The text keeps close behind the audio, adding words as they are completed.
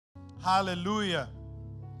Hallelujah.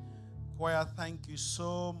 Choir, thank you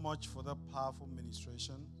so much for that powerful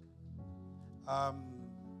ministration.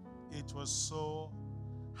 It was so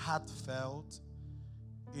heartfelt.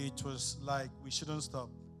 It was like we shouldn't stop.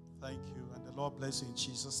 Thank you. And the Lord bless you in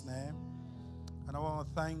Jesus' name. And I want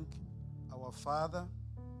to thank our Father,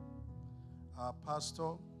 our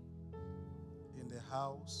pastor in the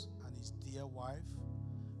house, and his dear wife.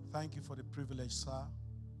 Thank you for the privilege, sir,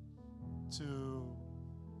 to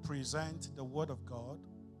present the Word of God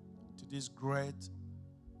to these great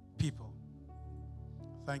people.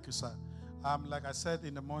 Thank you, sir. Like I said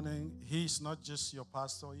in the morning, he's not just your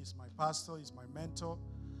pastor, he's my pastor, he's my mentor.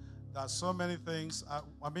 There are so many things.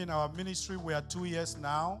 Our ministry, we are 2 years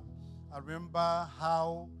now. I remember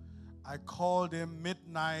how I called him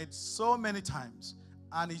midnight so many times,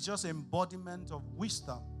 and it's just embodiment of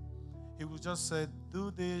wisdom. He would just say, do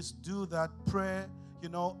this, do that, pray. You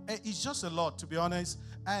know, it's just a lot, to be honest.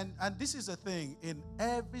 And this is the thing. In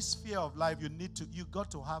every sphere of life, you got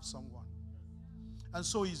to have someone. And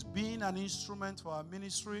so he's been an instrument for our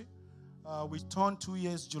ministry. We turned 2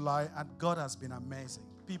 years July, and God has been amazing.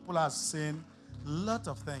 People have seen a lot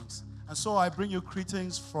of things. And so I bring you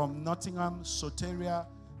greetings from Nottingham, Soteria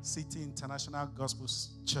City International Gospel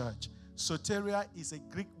Church. Soteria is a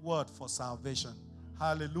Greek word for salvation.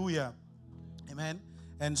 Hallelujah. Amen.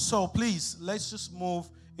 And so please, let's just move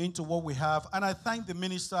into what we have. And I thank the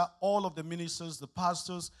minister, all of the ministers, the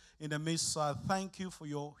pastors in the midst. Thank you for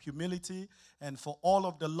your humility and for all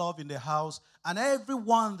of the love in the house. And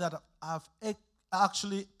everyone that have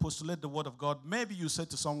actually postulated the word of God. Maybe you said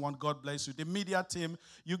to someone, God bless you. The media team,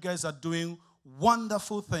 you guys are doing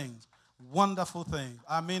wonderful things. Wonderful things.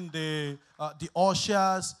 I mean, the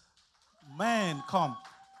ushers, man, come.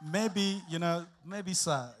 Maybe,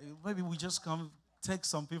 sir, maybe we just come take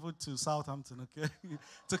some people to Southampton, okay,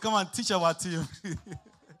 to come and teach our team.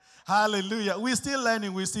 Hallelujah. We're still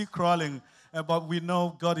learning, we're still crawling, but we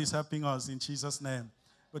know God is helping us in Jesus' name.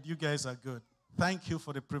 But you guys are good. Thank you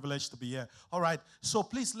for the privilege to be here. All right, so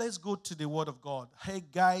please, let's go to the Word of God.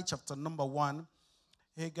 Haggai chapter number 1.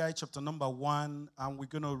 Haggai chapter number 1, and we're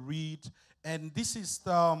going to read. And this is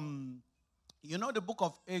the book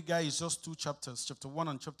of Haggai is just 2 chapters, chapter 1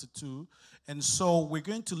 and chapter 2. And so we're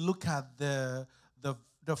going to look at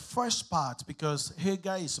the first part, because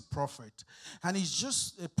Haggai is a prophet. And he's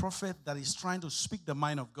just a prophet that is trying to speak the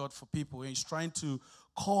mind of God for people. He's trying to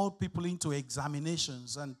call people into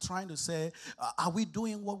examinations and trying to say, are we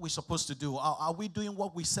doing what we're supposed to do? Are we doing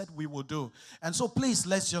what we said we will do? And so please,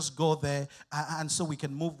 let's just go there and so we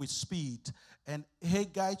can move with speed. And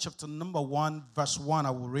Haggai chapter number 1, verse 1,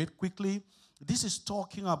 I will read quickly. This is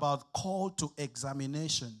talking about call to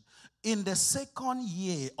examination. In the 2nd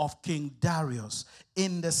year of King Darius,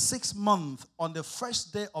 in the 6th month, on the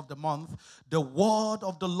first day of the month, the word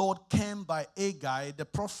of the Lord came by Haggai, the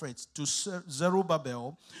prophet, to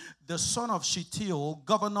Zerubbabel, the son of Shealtiel,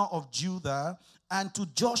 governor of Judah, and to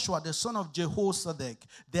Joshua, the son of Jehozadak,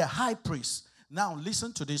 the high priest. Now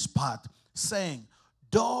listen to this part, saying,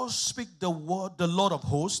 thus speak the word, the Lord of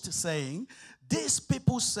hosts, saying, these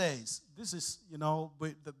people says, this is,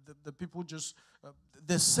 the people just,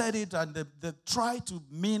 they said it and they try to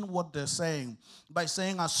mean what they're saying by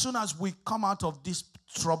saying, as soon as we come out of this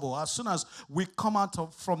trouble, as soon as we come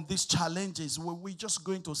out from these challenges, we're just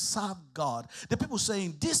going to serve God. The people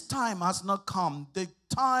saying, this time has not come, the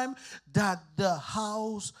time that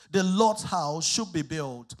the Lord's house should be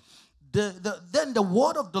built. Then the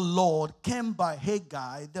word of the Lord came by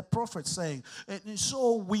Haggai, the prophet, saying, and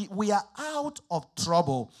so we are out of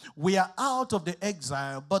trouble. We are out of the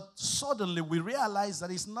exile. But suddenly we realize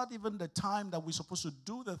that it's not even the time that we're supposed to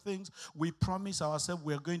do the things we promise ourselves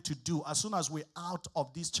we're going to do as soon as we're out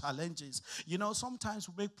of these challenges. Sometimes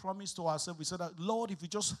we make promise to ourselves. We say that, Lord, if you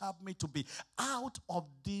just help me to be out of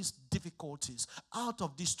these difficulties, out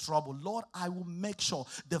of this trouble, Lord, I will make sure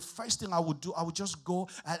the first thing I will do, I will just go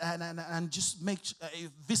and just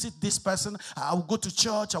visit this person. I will go to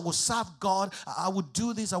church. I will serve God. I will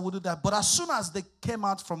do this. I will do that. But as soon as they came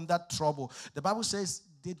out from that trouble, the Bible says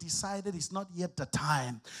they decided it's not yet the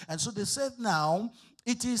time. And so they said, now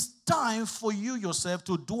it is time for you yourself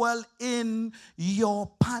to dwell in your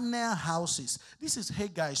panel houses. This is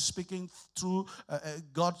Haggai speaking through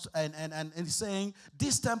God and saying,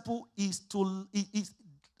 this temple is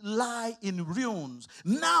lie in ruins.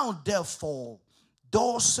 Now, therefore,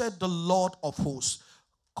 thus said the Lord of hosts,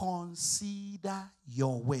 consider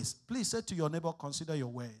your ways. Please say to your neighbor, consider your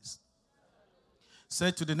ways.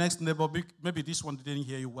 Say to the next neighbor, maybe this one didn't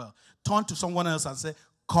hear you well. Turn to someone else and say,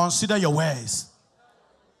 consider your ways.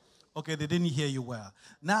 Okay, they didn't hear you well.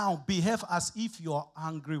 Now, behave as if you're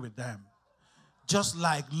angry with them. Just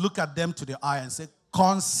like look at them to the eye and say,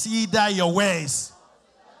 consider your ways.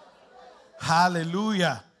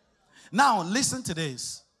 Hallelujah. Now, listen to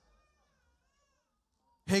this.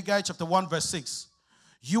 Haggai chapter 1 verse 6.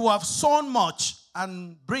 You have sown much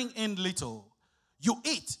and bring in little. You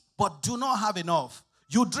eat, but do not have enough.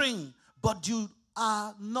 You drink, but you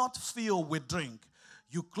are not filled with drink.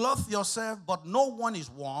 You clothe yourself, but no one is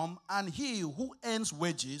warm. And he who earns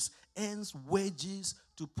wages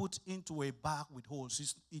to put into a bag with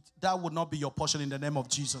holes. That would not be your portion in the name of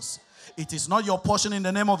Jesus. It is not your portion in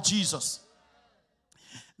the name of Jesus.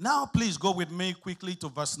 Now, please go with me quickly to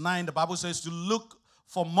verse 9. The Bible says to look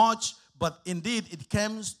for much, but indeed it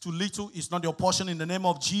comes to little. It's not your portion in the name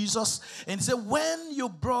of Jesus. And he said, when you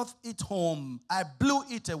brought it home, I blew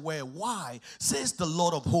it away. Why? Says the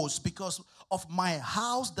Lord of hosts, because of my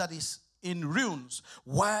house that is in ruins,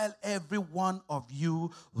 while every one of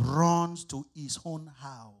you runs to his own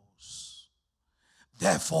house.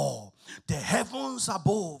 Therefore, the heavens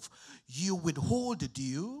above you withhold the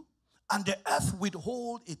dew, and the earth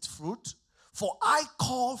withhold its fruit. For I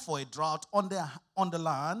call for a drought on the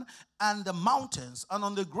land, and the mountains, and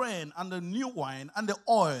on the grain, and the new wine, and the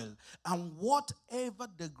oil, and whatever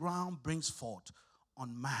the ground brings forth,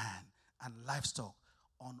 on man and livestock,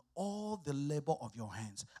 on all the labor of your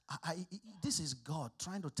hands. This is God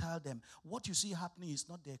trying to tell them, what you see happening is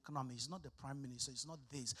not the economy, it's not the prime minister, it's not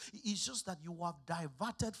this. It's just that you have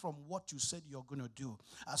diverted from what you said you're going to do.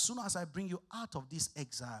 As soon as I bring you out of this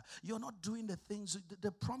exile, you're not doing the things,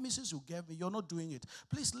 the promises you gave me, you're not doing it.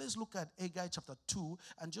 Please, let's look at Haggai chapter 2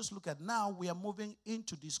 and just look at now we are moving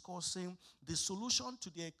into discussing the solution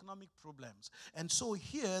to the economic problems. And so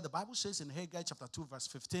here, the Bible says in Haggai chapter 2 verse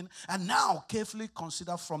 15, and now carefully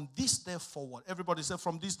consider from this day forward. Everybody say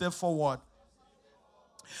from this day forward.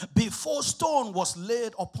 Before stone was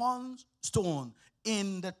laid upon stone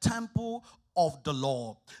in the temple of the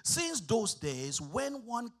Lord. Since those days, when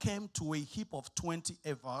one came to a heap of 20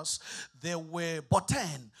 evers, there were but 10.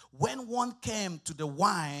 When one came to the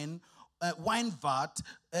wine vat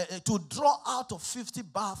to draw out of 50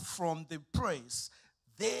 baths from the press,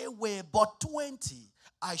 there were but 20.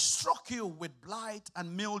 I struck you with blight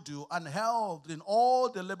and mildew and held in all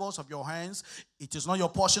the labors of your hands. It is not your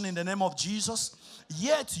portion in the name of Jesus.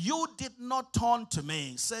 Yet you did not turn to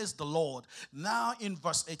me, says the Lord. Now in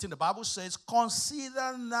verse 18, the Bible says,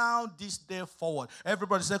 consider now this day forward.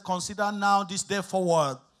 Everybody say, consider now this day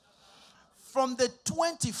forward. From the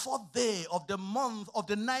 24th day of the month, of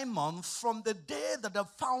the 9th month, from the day that the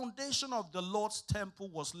foundation of the Lord's temple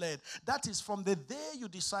was laid. That is from the day you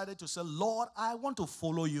decided to say, Lord, I want to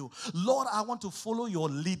follow you. Lord, I want to follow your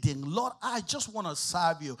leading. Lord, I just want to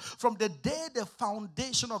serve you. From the day the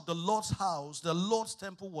foundation of the Lord's house, the Lord's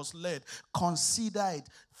temple was laid, consider it.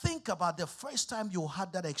 Think about the first time you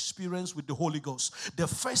had that experience with the Holy Ghost. The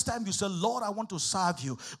first time you said, Lord, I want to serve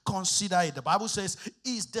you. Consider it. The Bible says,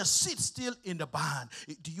 is the seed still in the barn?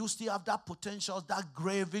 Do you still have that potential, that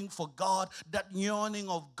craving for God, that yearning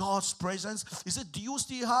of God's presence? He said, do you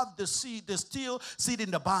still have the seed, the still seed in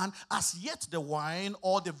the barn? As yet the wine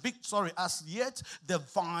or the as yet the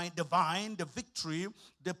vine, the victory,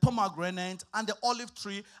 the pomegranate, and the olive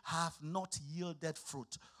tree have not yielded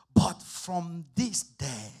fruit. But from this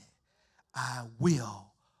day, I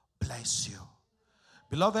will bless you.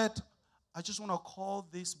 Beloved, I just want to call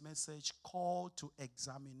this message call to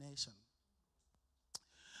examination.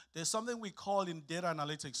 There's something we call in data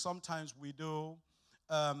analytics. Sometimes we do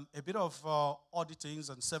a bit of auditings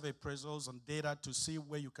and survey appraisals and data to see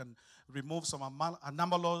where you can remove some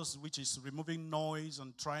anomalies, which is removing noise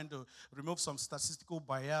and trying to remove some statistical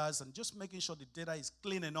bias and just making sure the data is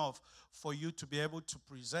clean enough for you to be able to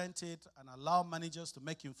present it and allow managers to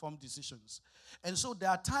make informed decisions. And so there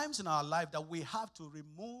are times in our life that we have to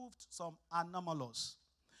remove some anomalies.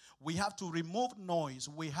 We have to remove noise.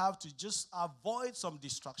 We have to just avoid some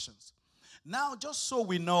distractions. Now, just so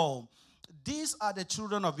we know, these are the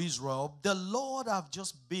children of Israel. The Lord have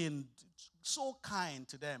just been so kind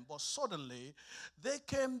to them. But suddenly, there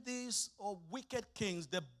came these wicked kings,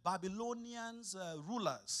 the Babylonians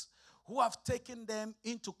rulers, who have taken them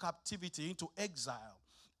into captivity, into exile.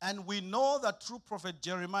 And we know that through prophet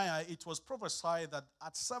Jeremiah, it was prophesied that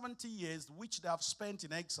at 70 years, which they have spent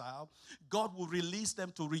in exile, God will release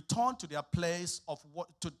them to return to their place of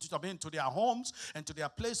to their homes and to their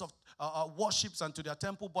place of worships and to their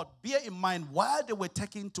temple. But bear in mind, while they were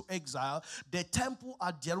taken to exile, the temple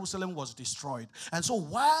at Jerusalem was destroyed. And so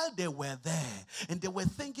while they were there, and they were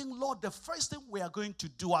thinking, Lord, the first thing we are going to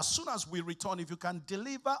do as soon as we return, if you can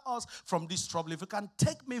deliver us from this trouble, if you can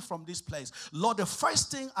take me from this place, Lord, the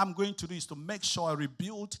first thing I'm going to do is to make sure I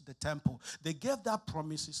rebuild the temple. They gave that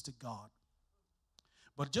promises to God.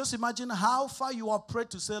 But just imagine how far you have prayed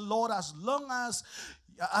to say, Lord, as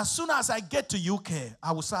soon as I get to UK,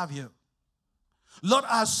 I will serve you. Lord,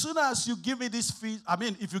 as soon as you give me this visa,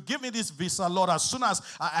 if you give me this visa, Lord, as soon as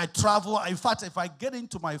I travel, in fact, if I get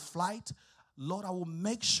into my flight, Lord, I will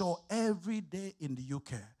make sure every day in the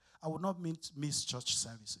UK, I will not miss church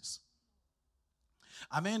services.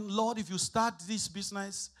 Lord, if you start this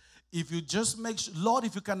business, if you just make sure, Lord,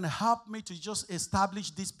 if you can help me to just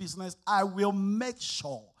establish this business, I will make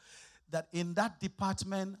sure that in that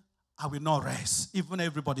department, I will not rest. Even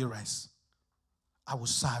everybody rests. I will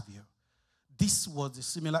serve you. This was the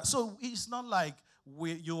similar. So it's not like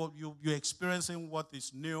you're experiencing what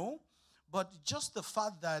is new, but just the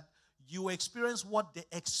fact that you experience what they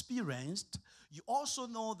experienced, you also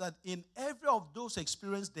know that in every of those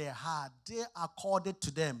experiences they had, they accorded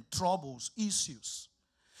to them troubles, issues.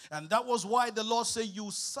 And that was why the Lord said you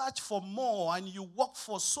search for more and you work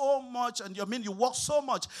for so much, and you work so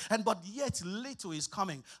much, but yet little is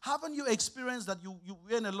coming. Haven't you experienced that you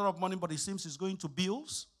earn a lot of money, but it seems it's going to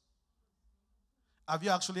bills? Have you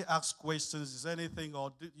actually asked questions? Is anything,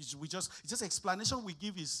 or it's just explanation we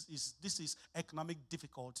give is this is economic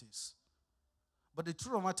difficulties. But the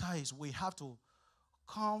truth of the matter is we have to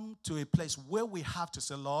come to a place where we have to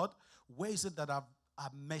say, Lord, where is it that I've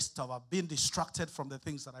messed up? I've been distracted from the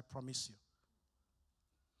things that I promised you.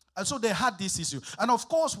 And so they had this issue. And of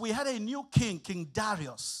course, we had a new king, King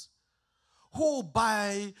Darius, who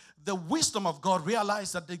by the wisdom of God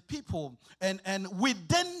realized that the people, and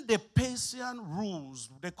within the Persian rules,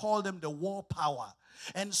 they call them the war power.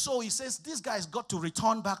 And so he says, these guys got to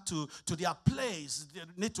return back to their place. They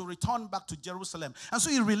need to return back to Jerusalem. And so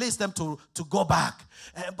he released them to go back.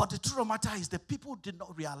 But the truth of the matter is the people did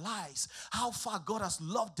not realize how far God has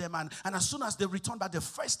loved them. And as soon as they returned back, the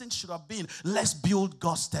first thing should have been, let's build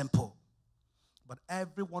God's temple. But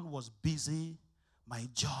everyone was busy. My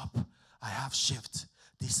job, I have shift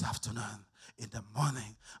this afternoon. In the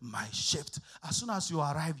morning, my shift. As soon as you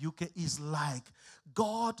arrive, UK is like,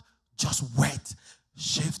 God, just wait.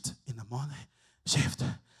 Shift in the morning, shift.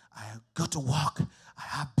 I go to work, I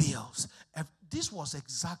have bills. This was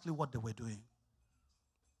exactly what they were doing.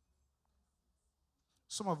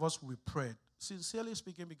 Some of us, we prayed, sincerely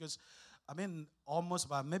speaking, because, almost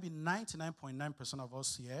about maybe 99.9% of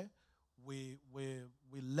us here, we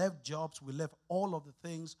left jobs, we left all of the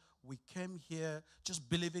things. We came here just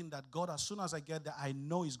believing that God, as soon as I get there, I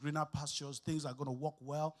know it's greener pastures, things are going to work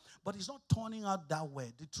well. But it's not turning out that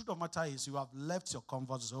way. The truth of the matter is you have left your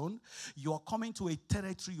comfort zone. You are coming to a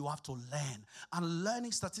territory you have to learn. And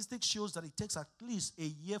learning, statistics shows that it takes at least a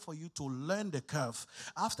year for you to learn the curve.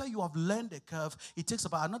 After you have learned the curve, it takes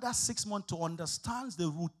about another 6 months to understand the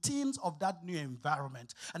routines of that new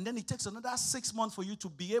environment. And then it takes another 6 months for you to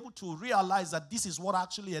be able to realize that this is what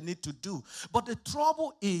actually I need to do. But the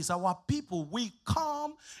trouble is, our people, we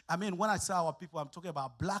come, when I say our people, I'm talking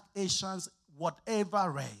about black, Asians,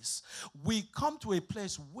 whatever race. We come to a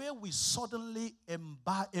place where we suddenly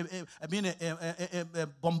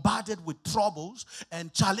bombarded with troubles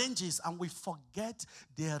and challenges, and we forget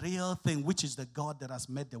the real thing, which is the God that has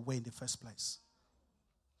made the way in the first place.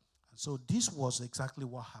 And so this was exactly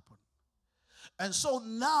what happened. And so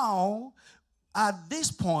now, at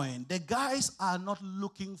this point, the guys are not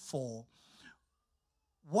looking for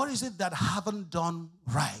what is it that I haven't done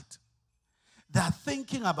right. They're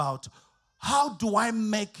thinking about, how do I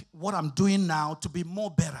make what I'm doing now to be more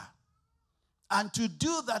better? And to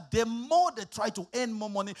do that, the more they try to earn more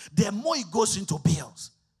money, the more it goes into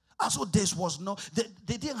bills. And so this was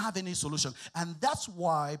they didn't have any solution. And that's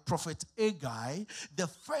why Prophet Haggai, the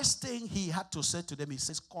first thing he had to say to them, he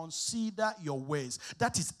says, consider your ways.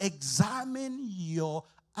 That is, examine your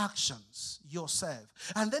actions yourself.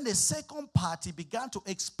 And then the second part, he began to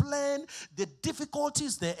explain the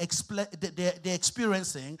difficulties they're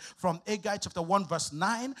experiencing from Haggai chapter 1 verse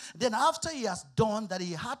 9. Then after he has done that,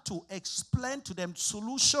 he had to explain to them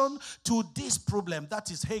solution to this problem. That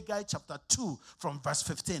is Haggai chapter 2 from verse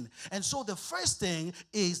 15. And so the first thing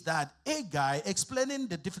is that Haggai, explaining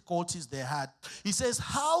the difficulties they had, he says,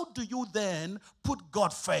 how do you then put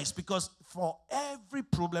God first? Because for every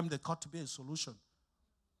problem there got to be a solution.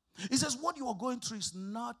 He says, what you are going through is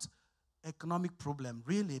not economic problem,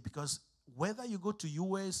 really, because whether you go to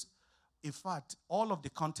US, in fact, all of the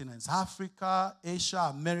continents, Africa,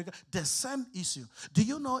 Asia, America, the same issue. Do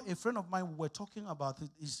you know, a friend of mine, we were talking about it,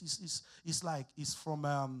 he's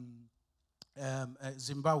from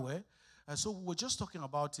Zimbabwe. So we were just talking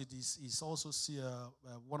about it. He's also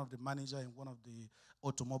one of the manager in one of the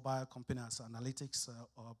automobile companies as analytics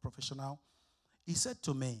professional. He said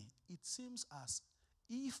to me, it seems as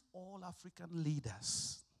if all African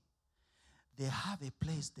leaders, They have a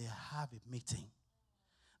place, they have a meeting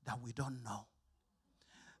that we don't know.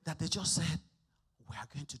 That they just said, we are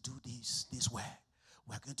going to do this way.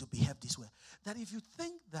 We are going to behave this way. That if you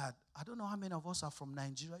think that, I don't know how many of us are from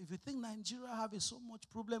Nigeria. If you think Nigeria have so much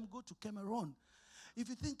problem, go to Cameroon. If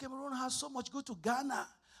you think Cameroon has so much, go to Ghana.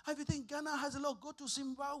 If you think Ghana has a lot, go to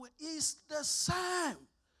Zimbabwe. It's the same.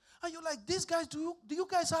 And you're like, these guys, do you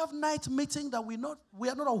guys have night meeting that we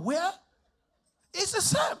are not aware? It's the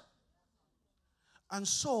same. And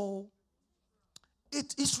so,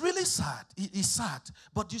 it's really sad. It is sad.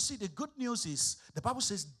 But you see, the good news is, the Bible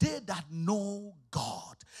says, they that know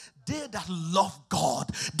God, they that love God,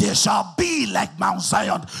 they shall be like Mount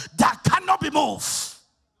Zion that cannot be moved.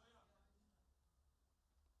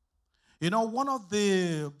 You know, one of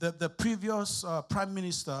the previous Prime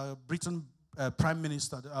Minister, Britain Prime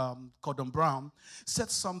Minister Gordon Brown,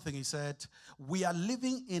 said something. He said, we are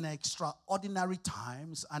living in extraordinary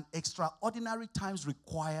times, and extraordinary times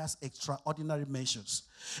requires extraordinary measures.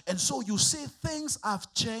 And so you see things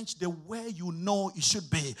have changed the way you know it should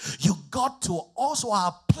be. You got to also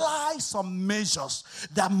apply some measures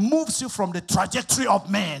that moves you from the trajectory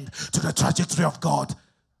of man to the trajectory of God.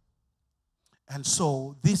 And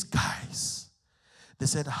so these guys, they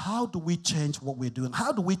said, how do we change what we're doing?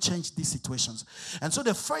 How do we change these situations? And so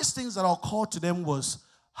the first things that occurred to them was,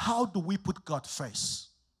 how do we put God first?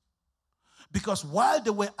 Because while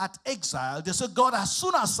they were at exile, they said, God, as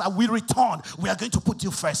soon as we return, we are going to put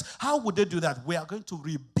you first. How would they do that? We are going to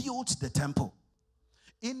rebuild the temple.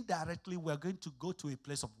 Indirectly, we are going to go to a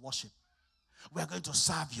place of worship. We are going to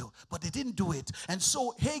serve you. But they didn't do it. And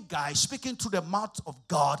so, hey, guys, speaking through the mouth of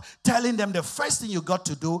God, telling them the first thing you got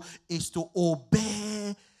to do is to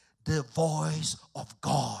obey the voice of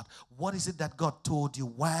God. What is it that God told you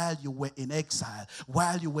while you were in exile?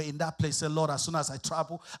 While you were in that place, say, Lord, as soon as I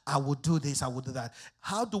travel, I will do this, I will do that.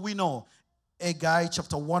 How do we know? Haggai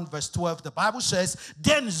chapter 1 verse 12, the Bible says,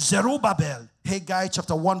 then Zerubbabel, Haggai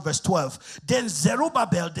chapter 1 verse 12, then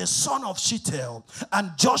Zerubbabel the son of Shealtiel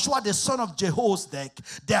and Joshua the son of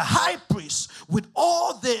Jehozadak, the high priest, with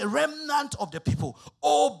all the remnant of the people,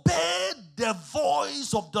 obeyed the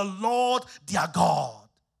voice of the Lord their God.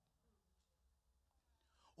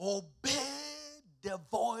 Obey the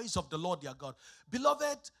voice of the Lord their God.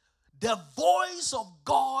 Beloved, the voice of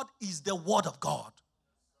God is the word of God.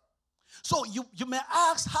 So you may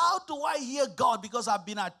ask, how do I hear God? Because I've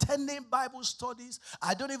been attending Bible studies.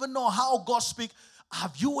 I don't even know how God speaks.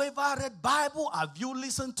 Have you ever read Bible? Have you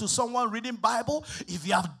listened to someone reading Bible? If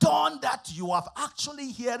you have done that, you are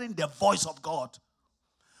actually hearing the voice of God.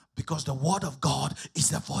 Because the word of God is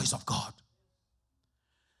the voice of God.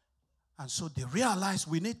 And so they realize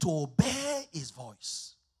we need to obey his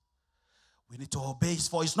voice. We need to obey his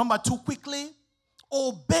voice. Number 2, quickly,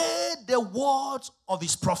 obey the words of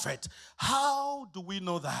his prophet. How do we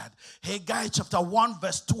know that? Haggai chapter 1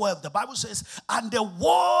 verse 12, the Bible says, and the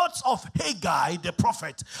words of Haggai the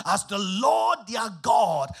prophet, as the Lord their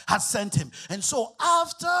God has sent him. And so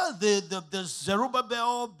after the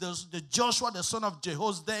Zerubbabel, the Joshua the son of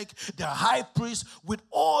Jehozadak, the high priest, with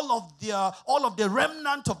all of the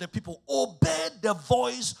remnant of the people, obeyed the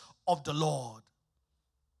voice of the Lord.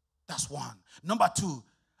 That's one. Number 2,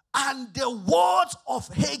 and the words of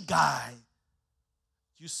Haggai.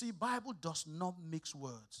 You see, Bible does not mix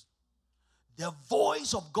words. The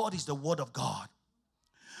voice of God is the word of God.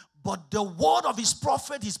 But the word of his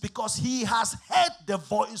prophet is because he has heard the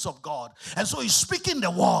voice of God. And so he's speaking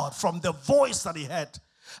the word from the voice that he heard.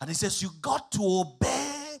 And he says, you got to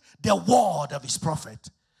obey the word of his prophet.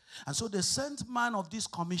 And so the sent man of this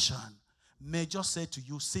commission may just say to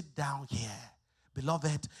you, sit down here.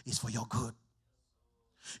 Beloved, it's for your good.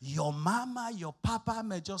 Your mama, your papa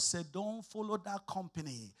may just say, don't follow that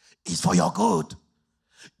company. It's for your good.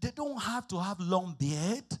 They don't have to have long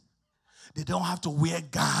beard. They don't have to wear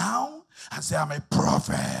gown and say, I'm a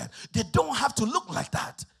prophet. They don't have to look like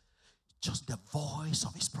that. Just the voice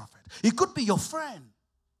of his prophet. It could be your friend.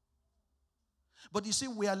 But you see,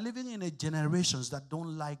 we are living in a generations that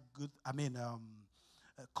don't like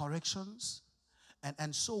corrections.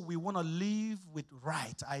 And so we want to live with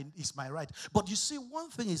right. It's my right. But you see,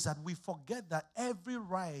 one thing is that we forget that every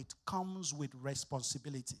right comes with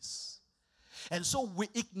responsibilities. And so we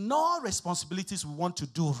ignore responsibilities we want to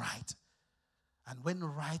do right. And when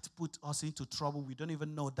right put us into trouble, we don't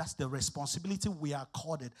even know that's the responsibility we are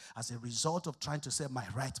accorded as a result of trying to say, my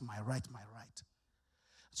right, my right, my right.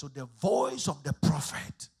 So the voice of the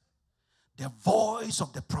prophet, the voice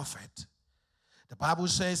of the prophet, the Bible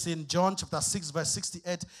says in John chapter 6 verse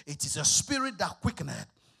 68, it is a spirit that quickeneth,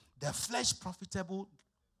 the flesh profitable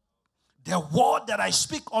The word that I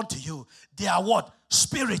speak unto you, they are what?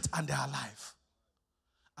 Spirit, and they are life.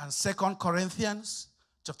 And 2 Corinthians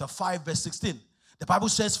chapter 5 verse 16. The Bible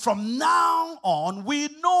says, from now on, we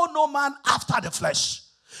know no man after the flesh.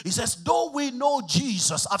 It says, though we know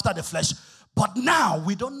Jesus after the flesh, but now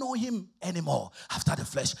we don't know him anymore after the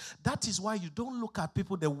flesh. That is why you don't look at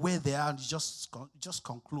people the way they are and you just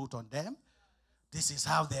conclude on them. This is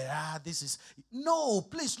how they are. No,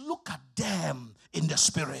 please look at them in the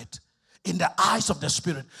spirit. In the eyes of the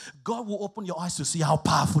spirit. God will open your eyes to see how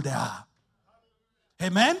powerful they are.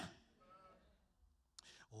 Amen?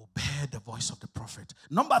 Obey the voice of the prophet.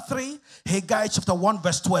 Number 3, Haggai chapter 1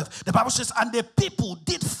 verse 12. The Bible says, and the people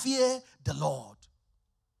did fear the Lord.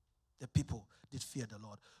 The people did fear the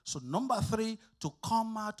Lord. So number 3, to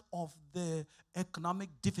come out of the economic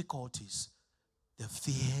difficulties, the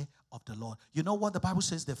fear of the Lord. You know what the Bible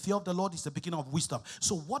says? The fear of the Lord is the beginning of wisdom.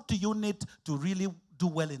 So what do you need to really do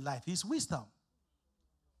well in life? It's wisdom.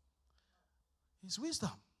 It's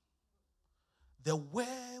wisdom. The way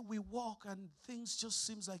we walk and things just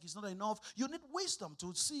seems like it's not enough. You need wisdom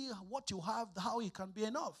to see what you have, how it can be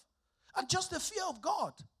enough. And just the fear of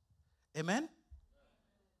God. Amen?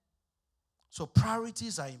 So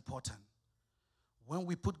priorities are important. When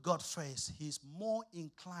we put God first, he's more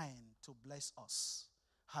inclined to bless us.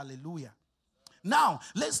 Hallelujah. Now,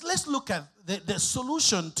 let's look at the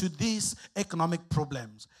solution to these economic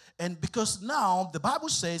problems. And because now the Bible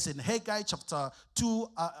says in Haggai chapter 2,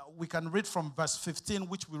 we can read from verse 15,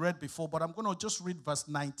 which we read before, but I'm going to just read verse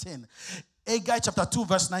 19. Haggai chapter 2,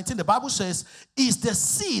 verse 19, the Bible says, is the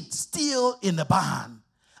seed still in the barn?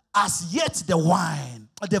 As yet the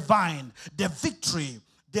vine, the victory,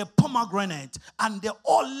 the pomegranate, and the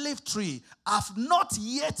olive tree have not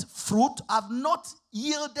yet fruit, have not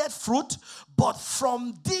yielded fruit, but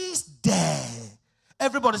from this day,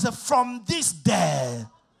 everybody say, from this day,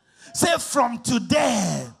 say, from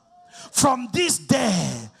today, from this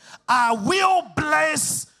day, I will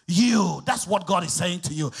bless you. That's what God is saying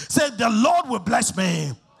to you. Say, the Lord will bless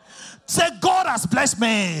me. Say, God has blessed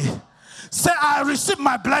me. Say, I receive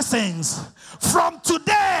my blessings from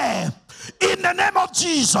today in the name of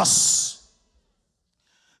Jesus.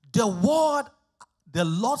 The word, the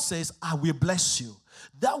Lord says, I will bless you.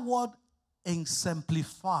 That word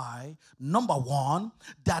exemplify, number 1,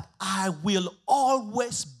 that I will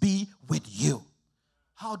always be with you.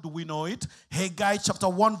 How do we know it? Haggai chapter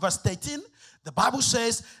 1 verse 13. The Bible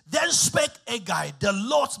says, then spake Haggai, the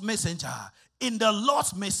Lord's messenger, in the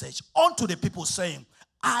Lord's message unto the people, saying,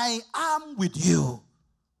 I am with you,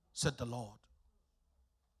 said the Lord.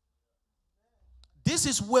 This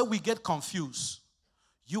is where we get confused.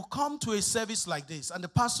 You come to a service like this, and the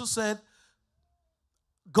pastor said,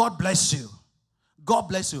 God bless you. God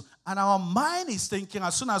bless you. And our mind is thinking,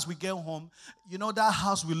 as soon as we get home, you know, that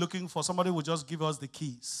house we're looking for, somebody will just give us the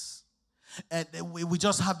keys. And we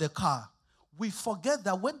just have the car. We forget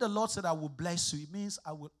that when the Lord said, I will bless you, it means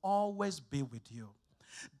I will always be with you.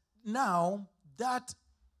 Now, that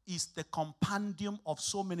is the compendium of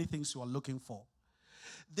so many things you are looking for.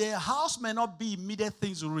 The house may not be immediate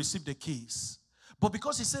things you receive the keys. But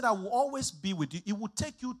because he said, I will always be with you, it will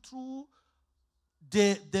take you through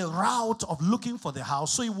the route of looking for the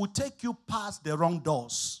house. So it will take you past the wrong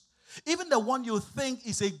doors. Even the one you think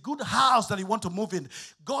is a good house that you want to move in,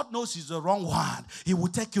 God knows it's the wrong one. He will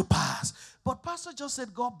take you past. But pastor just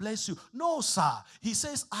said, God bless you. No, sir. He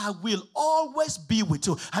says, I will always be with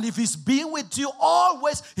you. And if he's being with you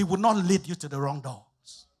always, he will not lead you to the wrong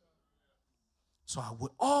doors. So I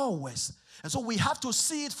will always. And so we have to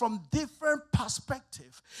see it from different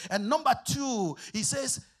perspective. And number 2, he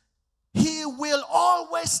says, he will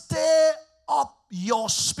always stir up your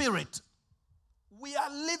spirit. We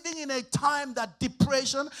are living in a time that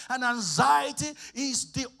depression and anxiety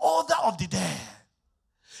is the order of the day.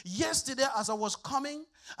 Yesterday, as I was coming,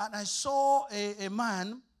 and I saw a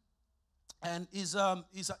man, and he's an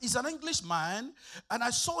English man, and I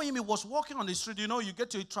saw him. He was walking on the street. You know, you get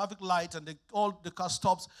to a traffic light, and all the car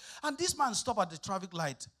stops, and this man stopped at the traffic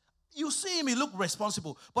light. You see him; he looked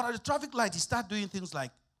responsible, but at the traffic light, he started doing things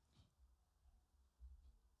like.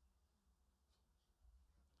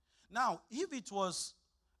 Now, if it was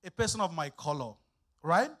a person of my color,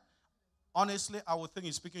 right? Honestly, I would think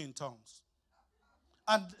he's speaking in tongues.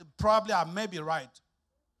 And probably I may be right.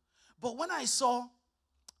 But when I saw,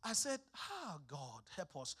 I said, God,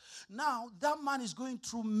 help us. Now, that man is going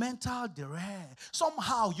through mental duress.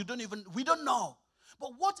 Somehow, we don't know.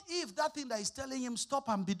 But what if that thing that is telling him, stop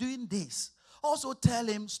and be doing this? Also tell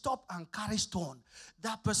him, stop and carry stone.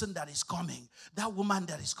 That person that is coming, that woman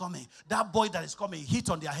that is coming, that boy that is coming, hit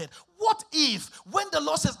on their head. What if, when the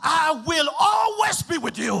Lord says, I will always be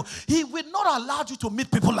with you, he will not allow you to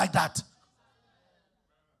meet people like that?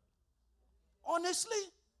 Honestly.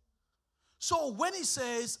 So when he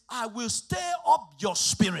says, I will stir up your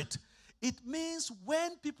spirit, it means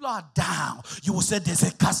when people are down, you will say there's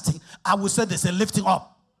a casting. I will say there's a lifting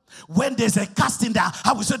up. When there's a casting down,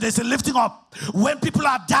 I will say there's a lifting up. When people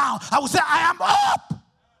are down, I will say I am up.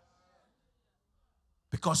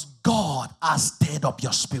 Because God has stirred up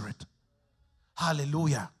your spirit.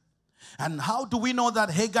 Hallelujah. And how do we know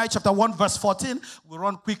that? Haggai chapter 1 verse 14. We'll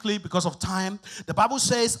run quickly because of time. The Bible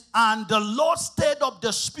says, and the Lord stirred up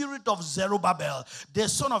the spirit of Zerubbabel, the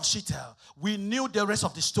son of Shealtiel. We knew the rest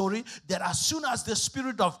of the story, that as soon as the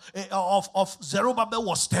spirit of Zerubbabel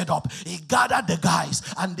was stirred up, he gathered the guys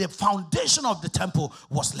and the foundation of the temple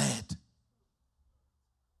was laid.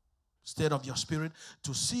 State of your spirit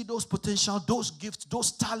to see those potential, those gifts,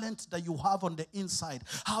 those talents that you have on the inside.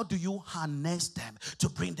 How do you harness them to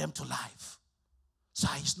bring them to life? So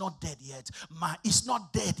it's not dead yet. It's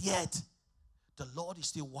not dead yet. The Lord is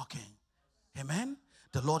still working. Amen.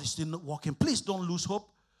 The Lord is still working. Please don't lose hope.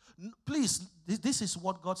 Please, this is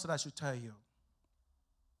what God said I should tell you.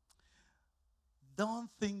 Don't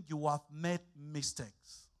think you have made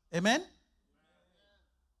mistakes. Amen.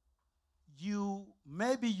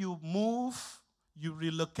 Maybe you move, you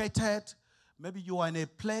relocated, maybe you are in a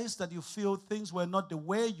place that you feel things were not the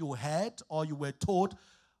way you had or you were told.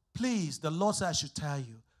 Please, the Lord said I should tell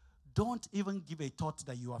you, don't even give a thought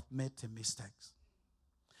that you have made a mistake.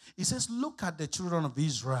 He says, look at the children of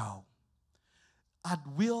Israel. At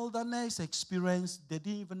wilderness experience, they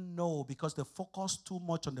didn't even know because they focused too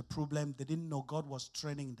much on the problem. They didn't know God was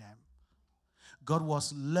training them. God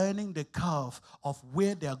was learning the curve of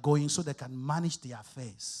where they are going so they can manage their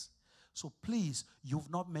affairs. So please, you've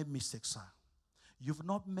not made mistakes, sir. You've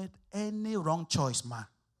not made any wrong choice, ma.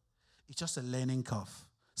 It's just a learning curve.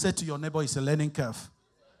 Say to your neighbor, it's a learning curve.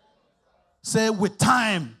 Say, with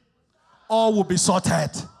time, all will be sorted.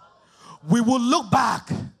 We will look back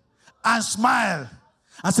and smile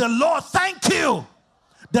and say, Lord, thank you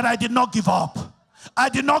that I did not give up. I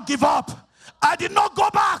did not give up. I did not go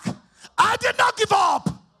back. I did not give up.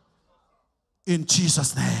 In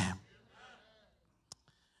Jesus' name.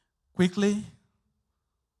 Quickly,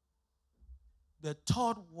 the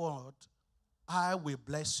third word, I will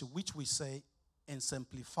bless you, which we say and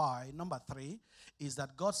simplify. Number 3 is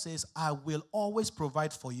that God says, I will always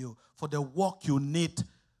provide for you for the work you need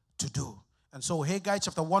to do. And so Haggai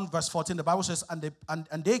chapter 1 verse 14, the Bible says,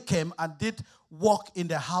 and they came and did walk in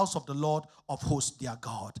the house of the Lord of hosts, their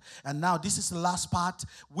God. And now this is the last part,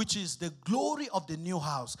 which is the glory of the new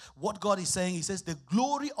house. What God is saying, he says, the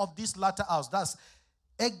glory of this latter house. That's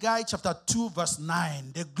Haggai chapter 2 verse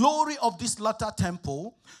 9. The glory of this latter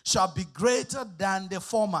temple shall be greater than the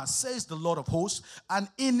former, says the Lord of hosts. And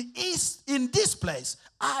in this place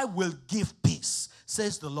I will give peace,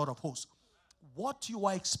 says the Lord of hosts. What you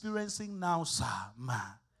are experiencing now, sir, man,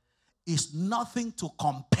 is nothing to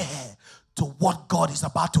compare to what God is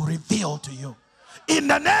about to reveal to you. In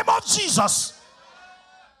the name of Jesus.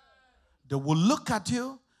 They will look at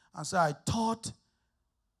you and say, I thought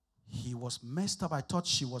he was messed up. I thought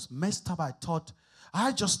she was messed up.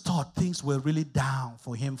 I just thought things were really down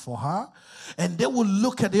for him, for her. And they will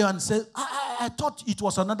look at you and say, I thought it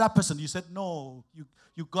was another person. You said, no,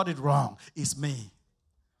 you got it wrong. It's me.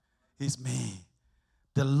 It's me.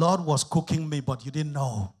 The Lord was cooking me, but you didn't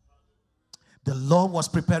know. The Lord was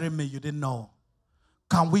preparing me, you didn't know.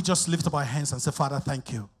 Can we just lift up our hands and say, Father,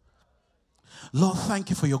 thank you. Lord, thank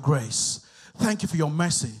you for your grace. Thank you for your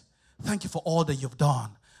mercy. Thank you for all that you've done.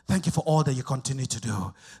 Thank you for all that you continue to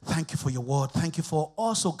do. Thank you for your word. Thank you for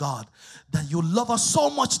also, God, that you love us so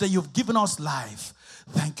much that you've given us life.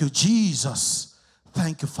 Thank you, Jesus.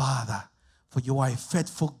 Thank you, Father, for you are a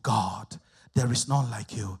faithful God. There is none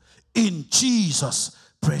like you. In Jesus'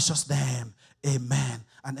 precious name, amen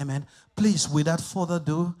and amen. Please, without further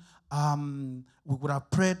ado, we would have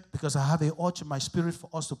prayed because I have an urge in my spirit for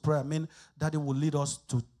us to pray. I mean, Daddy will lead us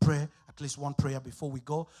to pray, at least one prayer before we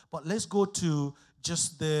go. but let's go to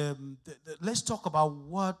just let's talk about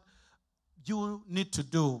what you need to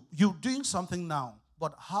do. You're doing something now,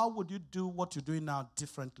 but how would you do what you're doing now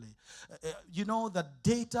differently? You know that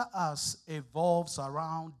data has evolved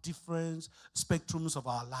around different spectrums of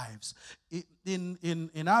our lives.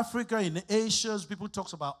 In Africa, in Asia, people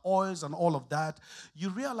talk about oils and all of that. You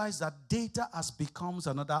realize that data has become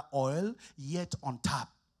another oil yet on tap.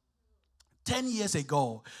 10 years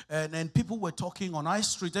ago, and people were talking on high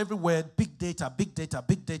street everywhere, big data, big data,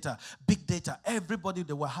 big data, big data. Everybody,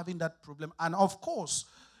 they were having that problem. And of course,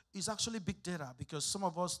 it's actually big data, because some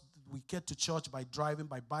of us, we get to church by driving,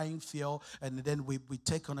 by buying fuel, and then we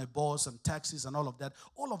take on a bus and taxis and all of that.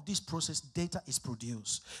 All of this process, data is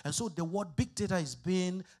produced. And so the word big data is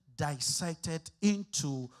being dissected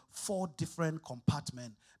into 4 different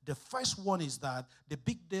compartments. The first one is that the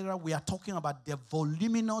big data, we are talking about the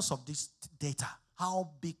voluminous of this data, how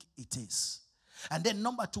big it is. And then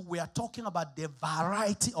number 2, we are talking about the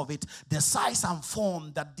variety of it, the size and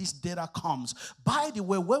form that this data comes. By the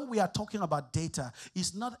way, when we are talking about data,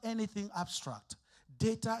 it's not anything abstract.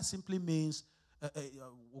 Data simply means,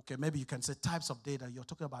 okay, maybe you can say types of data. You're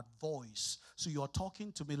talking about voice. So you're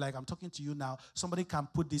talking to me like I'm talking to you now. Somebody can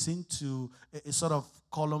put this into a sort of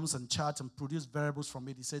columns and charts and produce variables from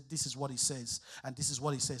it. He said, this is what it says, and this is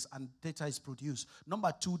what it says, and data is produced.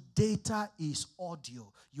 Number 2, data is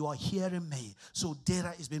audio. You are hearing me, so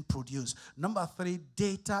data is being produced. Number 3,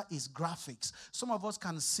 data is graphics. Some of us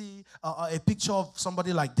can see a picture of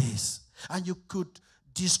somebody like this, and you could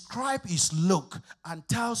describe his look and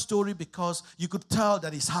tell story, because you could tell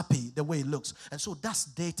that he's happy the way he looks. And so that's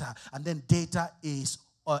data. And then data is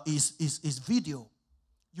video.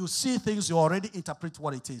 You see things, you already interpret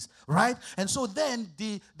what it is, right? And so then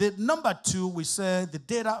the number 2, we say the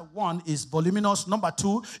data 1 is voluminous. Number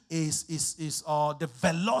 2 is the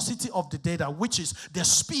velocity of the data, which is the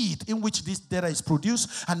speed in which this data is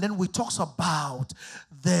produced. And then we talk about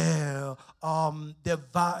the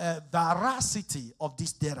veracity of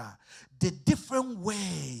this data, the different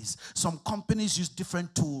ways. Some companies use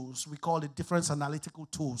different tools. We call it different analytical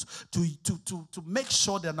tools to make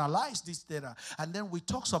sure they analyze this data. And then we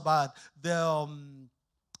talk about the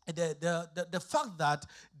fact that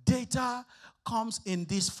data comes in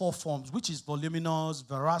these 4 forms, which is voluminous,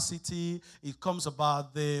 veracity. It comes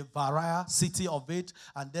about the variety of it,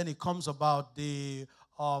 and then it comes about the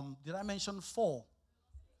did I mention 4?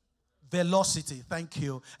 Velocity, thank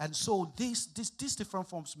you. And so these different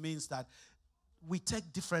forms means that we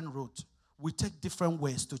take different routes. We take different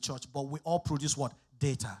ways to church, but we all produce what?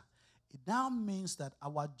 Data. It now means that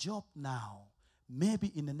our job now,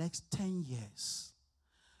 maybe in the next 10 years,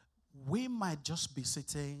 we might just be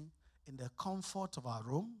sitting in the comfort of our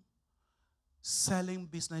room, selling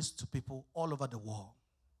business to people all over the world.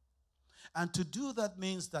 And to do that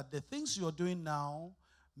means that the things you're doing now,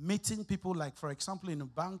 meeting people, like, for example, in the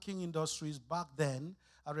banking industries back then,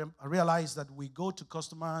 I realized that we go to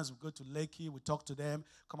customers, we go to Lakey, we talk to them,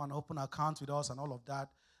 come and open an account with us and all of that.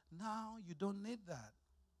 Now, you don't need that.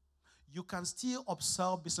 You can still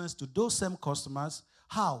upsell business to those same customers.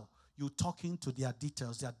 How? You're talking to their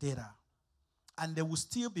details, their data. And they will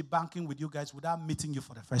still be banking with you guys without meeting you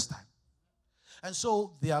for the first time. And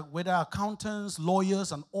so, they are, whether accountants,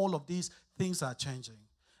 lawyers, and all of these things are changing.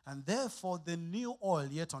 And therefore, the new oil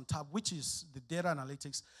yet on tap, which is the data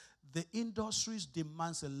analytics, the industries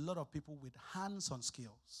demands a lot of people with hands-on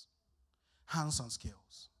skills. Hands-on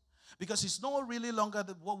skills. Because it's not really longer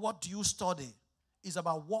what do you study. It's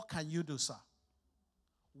about what can you do, sir?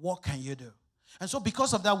 What can you do? And so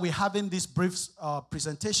because of that, we're having this brief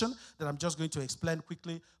presentation that I'm just going to explain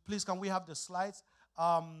quickly. Please, can we have the slides?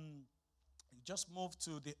 Just move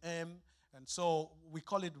to the M. And so we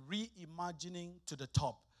call it reimagining to the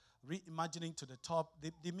top. Reimagining to the top.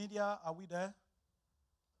 The media, are we there?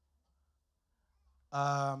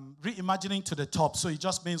 Reimagining to the top. So it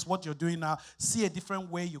just means what you're doing now. See a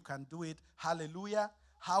different way you can do it. Hallelujah.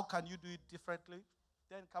 How can you do it differently?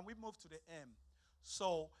 Then can we move to the M?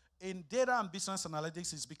 So in data and business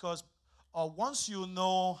analytics, it's because once you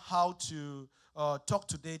know how to talk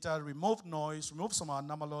to data, remove noise, remove some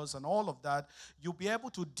anomalies and all of that, you'll be able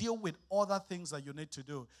to deal with other things that you need to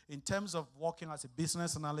do. In terms of working as a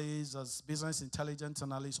business analyst, as business intelligence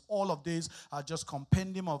analyst, all of these are just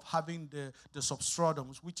compendium of having the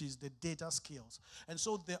substratums, which is the data skills. And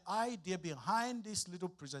so the idea behind this little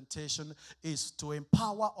presentation is to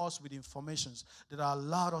empower us with informations that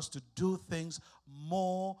allow us to do things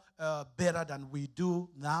more better than we do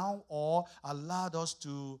now, or allowed us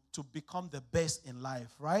to become the best in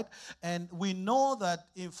life, right? And we know that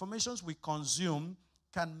informations we consume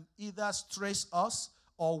can either stress us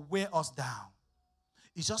or weigh us down.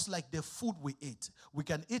 It's just like the food we eat. We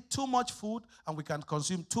can eat too much food and we can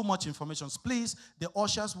consume too much information. Please, the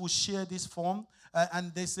ushers will share this form.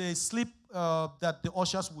 And there's a slip that the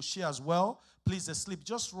ushers will share as well. Please, the slip,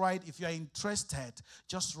 just write, if you are interested,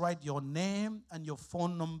 just write your name and your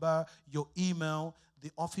phone number, your email.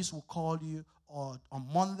 The office will call you on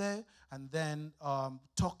Monday and then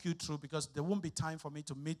talk you through, because there won't be time for me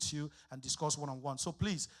to meet you and discuss one-on-one. So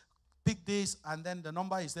please, pick this, and then the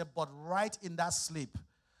number is there. But write in that slip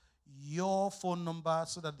your phone number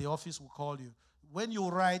so that the office will call you. When you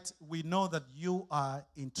write, we know that you are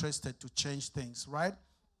interested to change things, right?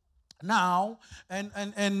 Now,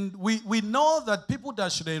 and we know that people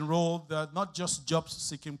that should enroll, they're not just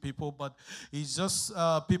job-seeking people, but it's just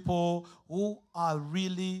people who are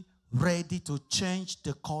really ready to change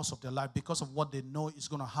the course of their life because of what they know is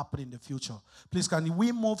going to happen in the future. Please, can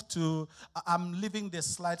we move to, I'm leaving the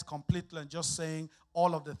slides completely and just saying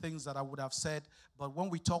all of the things that I would have said, but when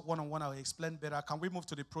we talk one-on-one, I'll explain better. Can we move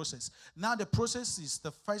to the process? Now, the process is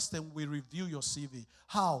the first thing we review your CV.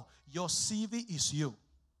 How? Your CV is you.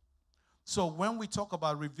 So when we talk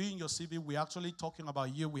about reviewing your CV, we're actually talking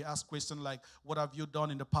about you. We ask questions like, what have you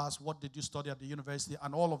done in the past? What did you study at the university?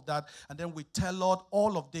 And all of that. And then we tailor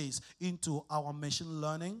all of this into our machine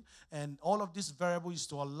learning. And all of these variables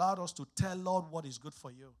to allow us to tailor what is good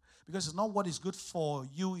for you. Because it's not what is good for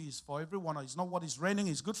you is for everyone. It's not what is raining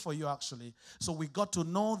is good for you, actually. So we got to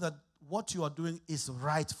know that what you are doing is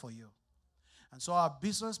right for you. And so our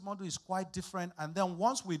business model is quite different. And then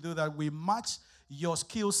once we do that, we match your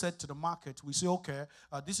skill set to the market. We say, okay,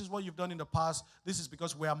 this is what you've done in the past. This is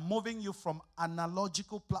because we are moving you from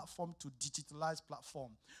analogical platform to digitalized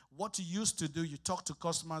platform. What you used to do, you talk to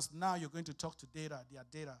customers. Now you're going to talk to their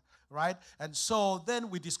data, right? And so then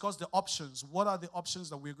we discuss the options. What are the options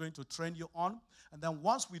that we're going to train you on? And then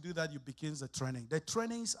once we do that, you begin the training. The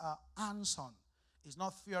trainings are hands-on. It's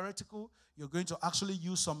not theoretical. You're going to actually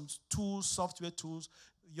use some tools, software tools.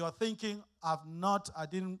 You're thinking, I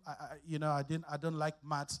don't like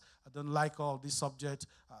maths. I don't like all this subject.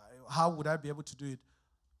 How would I be able to do it?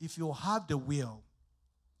 If you have the will,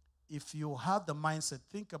 if you have the mindset,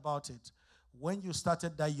 think about it. When you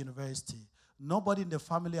started that university, nobody in the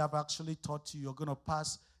family have actually taught you you're going to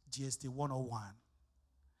pass GST 101.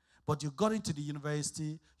 But you got into the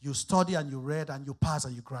university, you study and you read and you passed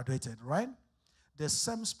and you graduated, right? The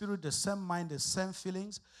same spirit, the same mind, the same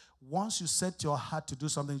feelings. Once you set your heart to do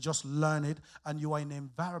something, just learn it, and you are in an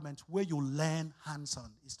environment where you learn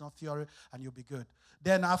hands-on. It's not theory, and you'll be good.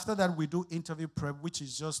 Then after that, we do interview prep, which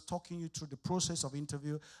is just talking you through the process of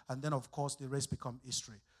interview, and then, of course, the rest become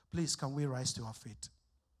history. Please, can we rise to our feet?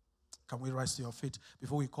 Can we rise to your feet?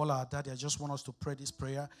 Before we call our daddy, I just want us to pray this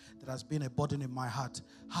prayer that has been a burden in my heart.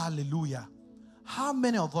 Hallelujah. How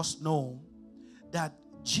many of us know that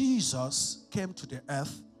Jesus came to the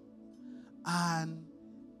earth and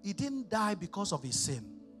he didn't die because of his sin?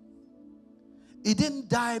 He didn't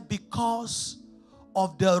die because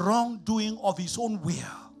of the wrongdoing of his own will.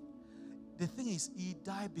 The thing is, he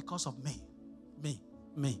died because of me.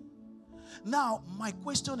 Now, my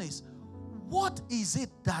question is, what is it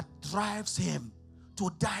that drives him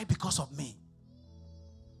to die because of me?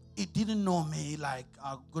 He didn't know me like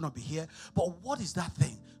I'm going to be here. But what is that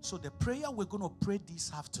thing? So the prayer we're going to pray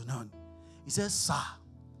this afternoon, he says, sir,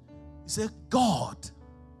 he said, God,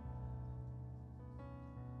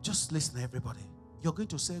 just listen everybody. You're going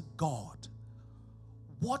to say, God,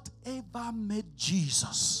 whatever made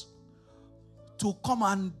Jesus to come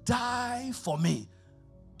and die for me,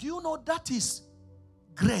 do you know that is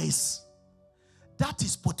grace? That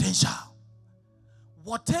is potential.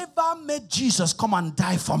 Whatever made Jesus come and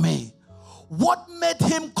die for me, what made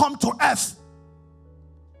him come to earth?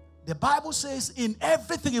 The Bible says in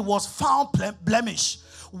everything it was found blemish.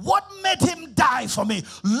 What made him die for me?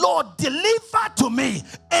 Lord, deliver to me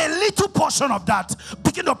a little portion of that.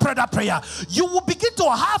 Begin to pray that prayer. You will begin to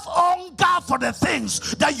have hunger for the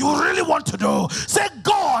things that you really want to do. Say,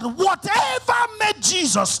 God, whatever made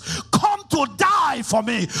Jesus come to die for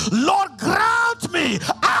me, Lord, grant me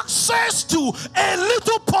access to a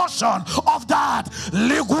little portion of that.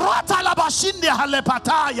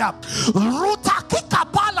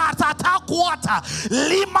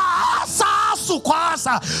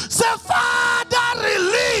 Say, Father,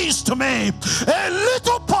 release to me a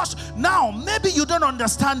little portion. Now, maybe you don't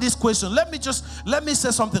understand this question. Let me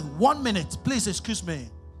say something. 1 minute, please excuse me.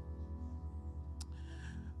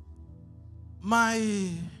 My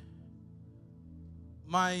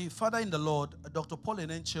father in the Lord, Dr. Paul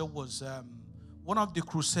Enenche, was one of the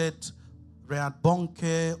crusade Reinhard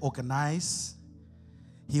Bonke organized.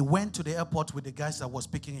 He went to the airport with the guys that was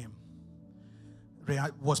picking him.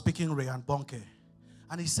 Was picking Reinhard Bonke.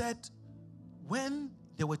 And he said, when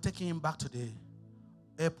they were taking him back to the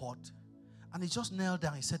airport, and he just knelt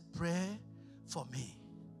down, he said, pray for me.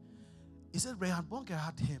 He said, Reinhard Bonke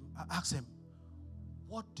asked him,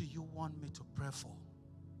 what do you want me to pray for?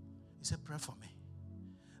 He said, pray for me.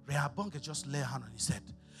 Reinhard Bonke just lay a hand on his head.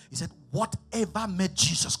 He said, whatever made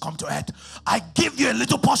Jesus come to earth, I give you a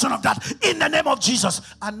little portion of that in the name of Jesus.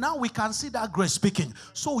 And now we can see that grace speaking.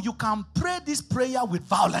 So you can pray this prayer with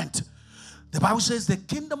violence. The Bible says the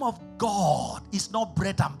kingdom of God is not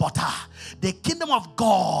bread and butter. The kingdom of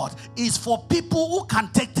God is for people who can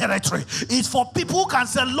take territory. It's for people who can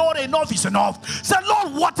say, Lord, enough is enough. Say,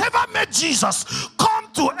 Lord, whatever made Jesus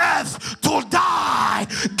come to earth to die,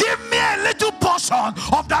 give me a little portion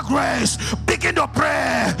of that grace. Begin to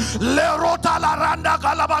pray. Lord,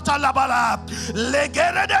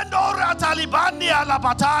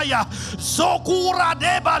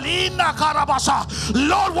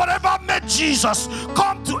 whatever made Jesus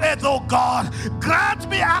come to earth, oh God, grant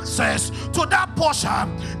me access to that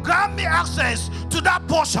portion. Grant me access to that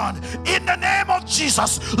portion in the name of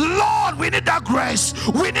Jesus. Lord, we need that grace.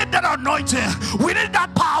 We need that anointing. We need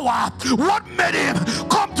that power. What made him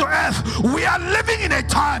come to earth? We are living in a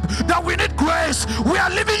time that we need grace. We are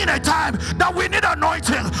living in a time that we need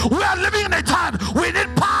anointing. We are living in a time we need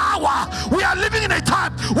power. We are living in a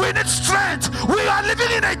time we need strength. We are living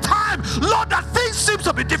in a time, Lord, that things seem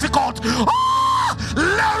to be difficult.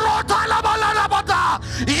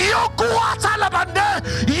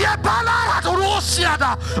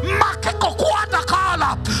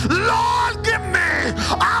 Lord, give me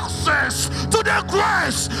access to the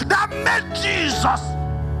grace that made Jesus.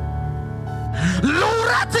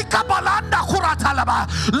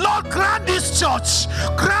 Lord, grant this church,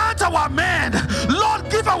 grant our men, Lord,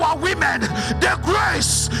 give our women the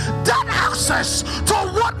grace, that access to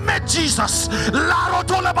what made Jesus.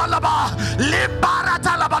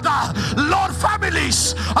 Lord,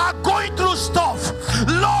 families are going through stuff.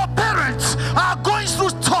 Lord, parents are going through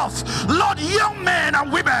stuff. Lord, young men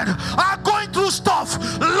and women are going through stuff.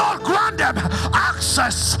 Lord, grant them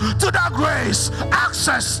access to that grace,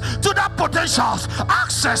 access to that potential,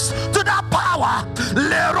 access to that power.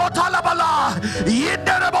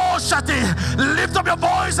 Lift up your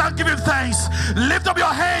voice and give him thanks. Lift up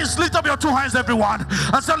your hands, lift up your two hands, everyone,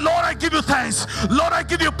 and say, Lord, I give you thanks. Lord, I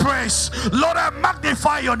give you praise. Lord, I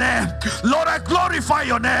magnify your name. Lord, I glorify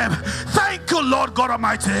your name. Thank you, Lord God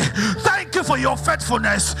Almighty. Thank you for your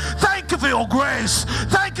faithfulness. Thank you for your grace.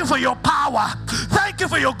 Thank you for your power. Thank you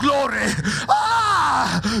for your glory.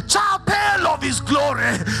 Child pale of his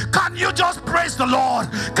glory. Can you just praise the Lord?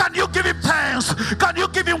 Can you give him thanks? Can you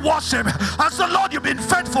give him worship? And say, Lord, you've been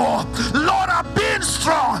faithful. Lord, I've been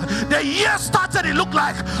strong. The year started, it looked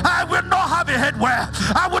like I will not have a headwear.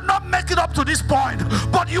 I would not make it up to this point.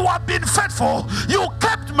 But you have been faithful. You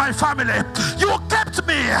kept my family. You kept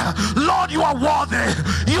me. Lord, you are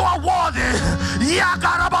worthy. You are worthy.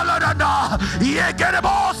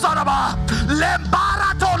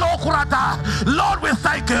 Lord, we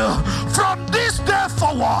thank you. From this day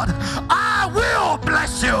forward, I will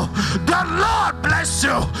bless you. The Lord bless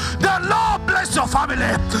you. The Lord bless your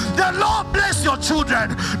family. The Lord bless your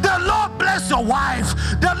children. The Lord bless your wife.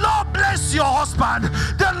 The Lord bless your husband.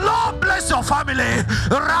 The Lord bless your family.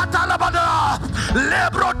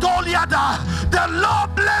 The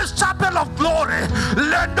Lord bless Chapel of Glory.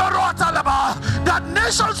 That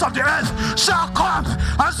nations of the earth shall come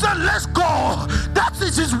and say, let's go. That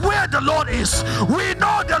is where the Lord is. We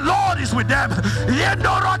know the Lord is with them.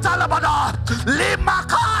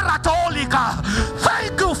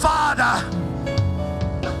 Thank you, Father.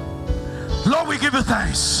 Lord, we give you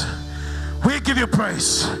thanks. We give you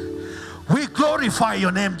praise. We glorify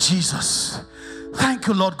your name, Jesus. Thank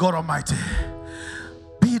you, Lord God Almighty.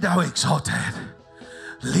 Be thou exalted.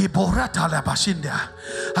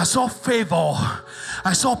 I saw favor.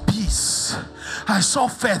 I saw peace. I saw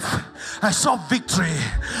faith. I saw victory.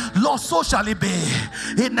 Lord, so shall it be.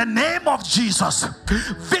 In the name of Jesus.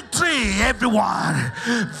 Victory, everyone.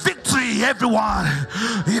 Victory, everyone.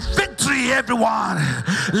 Victory, everyone.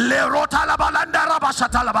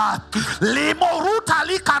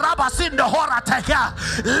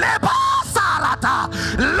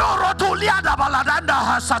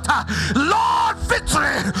 Lord,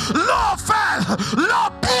 victory. Lord, faith.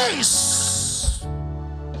 Lord, peace.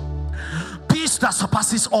 Peace that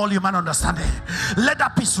surpasses all human understanding. Let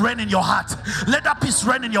that peace reign in your heart. Let that peace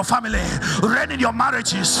reign in your family, reign in your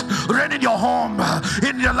marriages, reign in your home,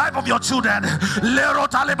 in the life of your children.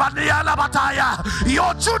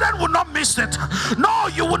 Your children will not miss it. No,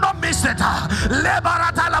 you will not miss it.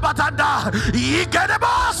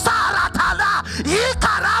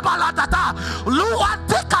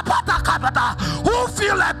 Who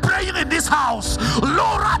feel like praying in this house?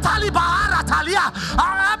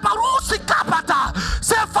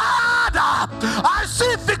 Say, Father, I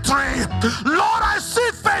see victory. Lord, I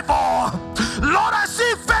see favor. Lord, I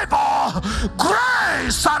see favor.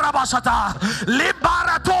 Grace.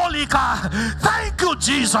 Thank you,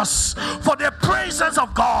 Jesus, for the presence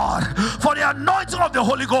of God, for the anointing of the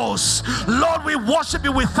Holy Ghost. Lord, we worship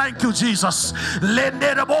you. We thank you, Jesus.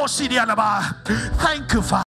 Thank you, Father.